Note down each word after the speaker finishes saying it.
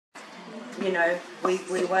you know, we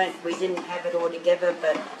didn't have it all together,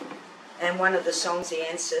 but, and one of the songs the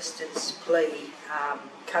ancestors play,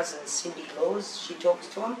 cousin Cindy Laws, she talks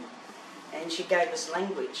to him, and she gave us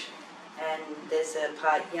language, and there's a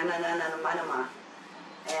part, Yanananamanama,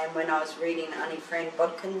 and when I was reading Annie Fran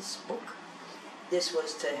Bodkin's book, this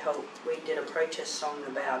was to help, we did a protest song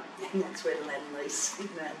about, and that's where the land lease,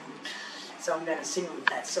 so I'm going to sing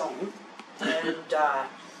that song, and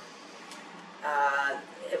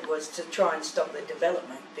it was to try and stop the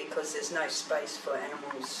development because there's no space for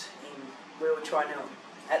animals in, we were trying to,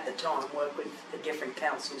 at the time, work with the different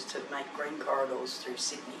councils to make green corridors through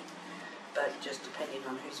Sydney, but just depending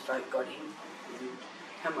on whose vote got in and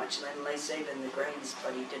how much land lease, even the Greens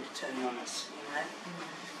bloody did a turn on us, you know.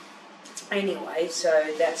 Anyway,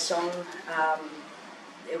 so that song,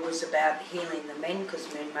 it was about healing the men because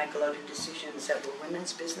men make a lot of decisions that were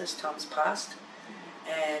women's business times past.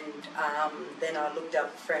 And then I looked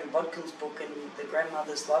up Fran Bodkin's book, and the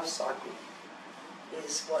grandmother's life cycle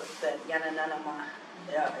is what that yanananama,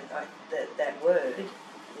 that word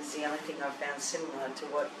is the only thing I found similar to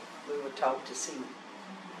what we were told to sing.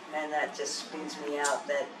 And that just spins me out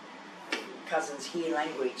that cousins hear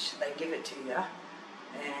language, they give it to you,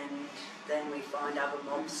 and then we find other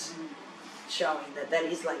mobs showing that that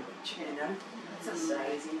is language, you know. It's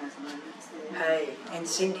amazing, those moments there. Hey, and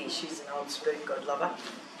Cindy, she's an old spook, God love her.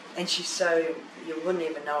 And she's so, you wouldn't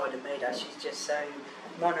even know her to meet her, she's just so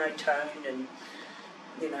monotoned and,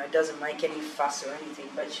 you know, doesn't make any fuss or anything,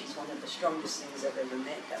 but she's one of the strongest things I've ever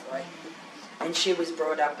met that way. And she was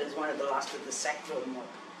brought up as one of the last of the Sackville mob.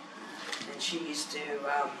 And she used to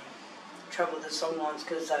trouble the songlines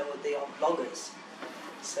because they were the old loggers.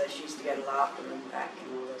 So she used to go to Larkham and back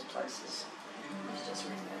and all those places. Just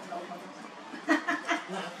reading that old one.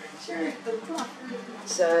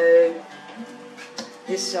 So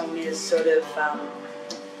this song is sort of,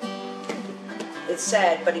 it's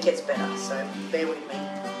sad, but it gets better, so bear with me.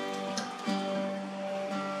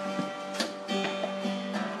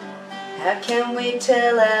 How can we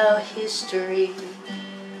tell our history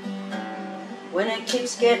when it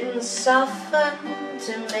keeps getting softened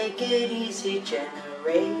to make it easy?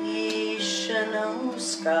 Generational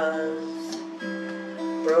scars,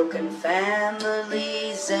 broken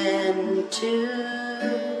families and too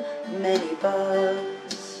many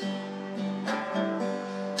bars.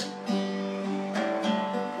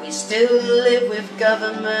 We still live with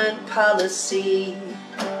government policy.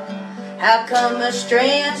 How come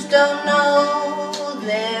Australians don't know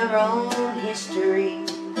their own history?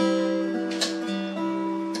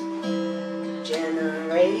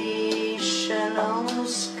 Generational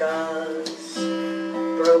scars,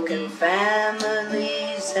 broken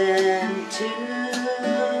families and too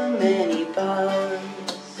many bars.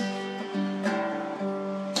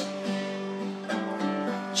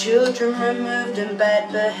 Children removed and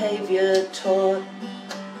bad behavior taught.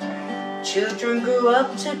 Children grew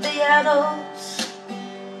up to be adults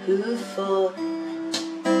who fought.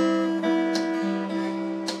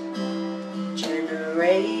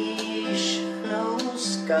 Generational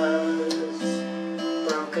scars,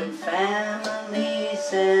 broken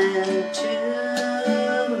families and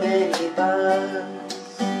too many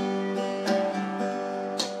bars.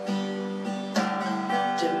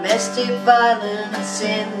 Domestic violence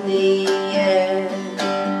in the air.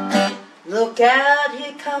 Look out,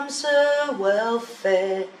 here comes her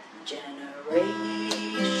welfare.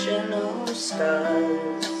 Generational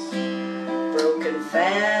scars, broken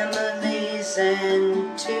families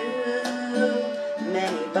and too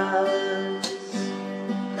many bars.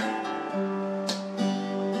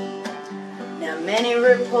 Now many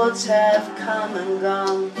reports have come and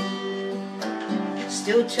gone.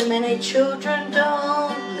 Still too many children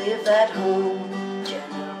don't live at home.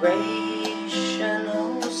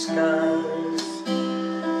 Generational scars,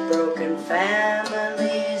 broken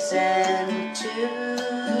families and too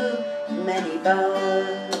many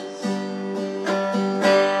bars.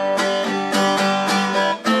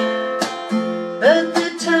 But the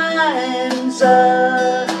times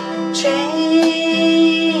are changing,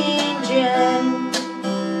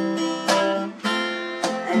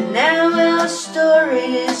 and now our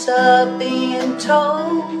stories are being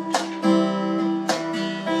told.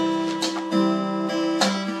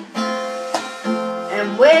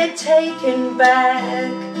 And we're taking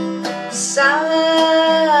back sides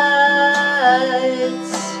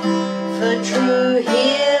for true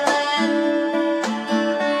healing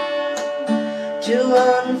to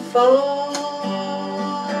unfold.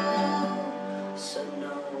 So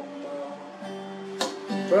no more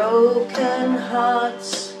broken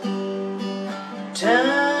hearts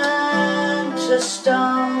turn to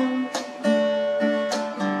stone.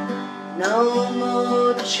 No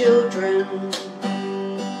more children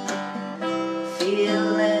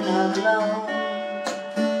feeling alone.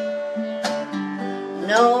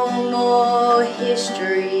 No more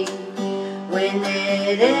history when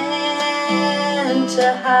it ain't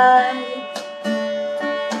to hide.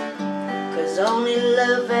 'Cause only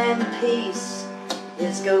love and peace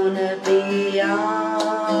is gonna be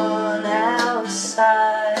on our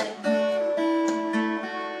side.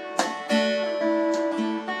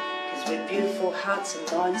 'Cause with beautiful hearts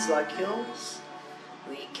and minds like yours,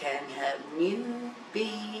 we can have new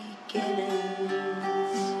beginnings.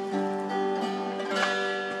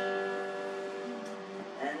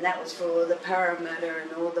 And that was for all the Parramatta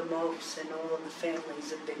and all the mobs and all of the families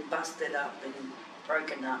that have been busted up and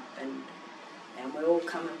broken up, and we're all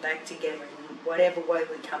coming back together in whatever way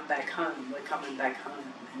we come back home, we're coming back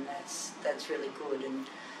home, and that's really good. And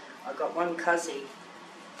I got one cousin,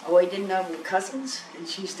 we didn't know we were cousins, and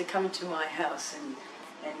she used to come to my house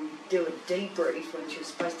and do a debrief when she was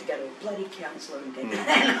supposed to go to a bloody counsellor and get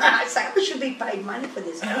and I said, I should be paid money for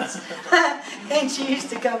this house. And she used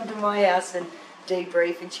to come to my house and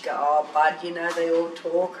debrief, and she'd go, oh bud, you know, they all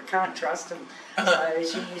talk, I can't trust them. So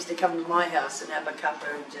she used to come to my house and have a cuppa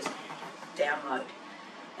and just download.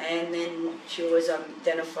 And then she was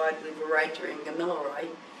identified with Rota and Gamilaroi,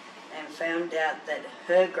 and found out that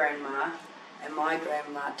her grandma and my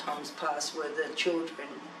grandma, Tom's past, were the children.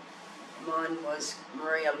 Mine was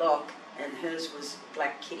Maria Locke and hers was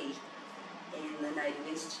Black Kitty in the Native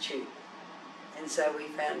Institute. And so we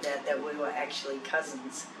found out that we were actually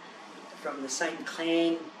cousins from the same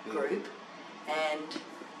clan group, and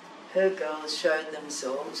her girls showed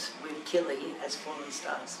themselves with Killy as fallen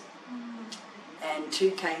stars. And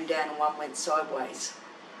two came down and one went sideways.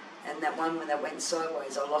 And that one that went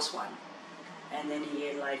sideways, I lost one. And then a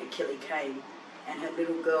year later, Killy came, and her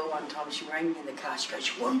little girl one time, she rang me in the car, she goes,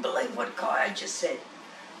 you wouldn't believe what Kai just said.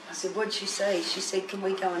 I said, what'd she say? She said, can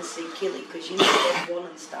we go and see Killy, because you know they're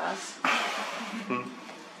fallen stars.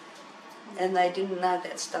 And they didn't know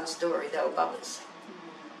that star story, they were brothers.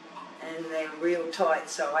 And they're real tight,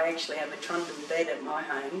 so I actually have a trundle bed at my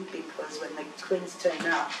home, because when the twins turn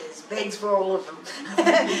up, there's beds for all of them.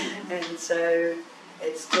 And so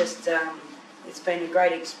it's just, it's been a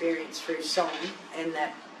great experience through song and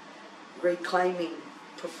that reclaiming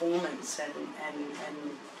performance and